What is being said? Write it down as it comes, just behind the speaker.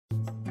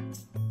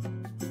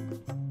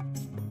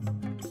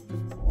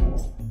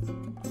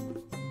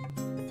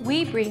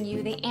we bring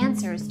you the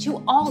answers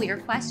to all your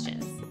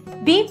questions.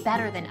 Be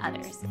better than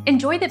others.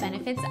 Enjoy the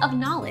benefits of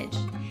knowledge.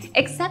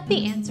 Accept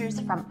the answers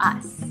from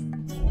us.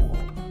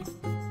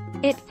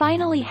 It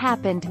finally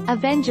happened.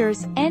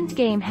 Avengers: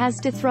 Endgame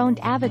has dethroned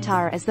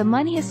Avatar as the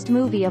moneyest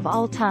movie of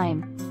all time.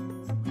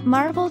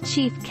 Marvel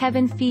chief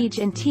Kevin Feige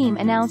and team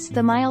announced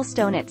the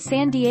milestone at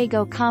San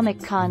Diego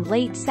Comic-Con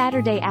late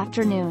Saturday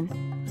afternoon.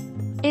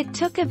 It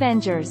took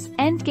Avengers: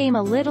 Endgame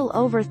a little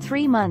over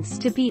 3 months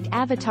to beat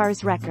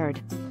Avatar's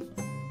record.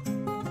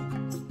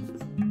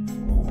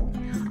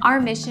 Our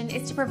mission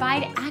is to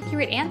provide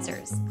accurate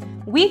answers.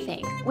 We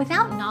think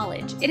without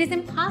knowledge, it is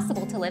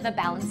impossible to live a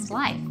balanced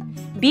life.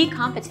 Be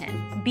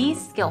competent, be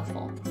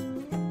skillful.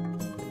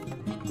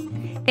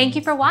 Thank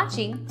you for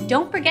watching.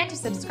 Don't forget to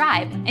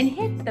subscribe and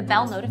hit the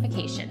bell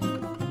notification.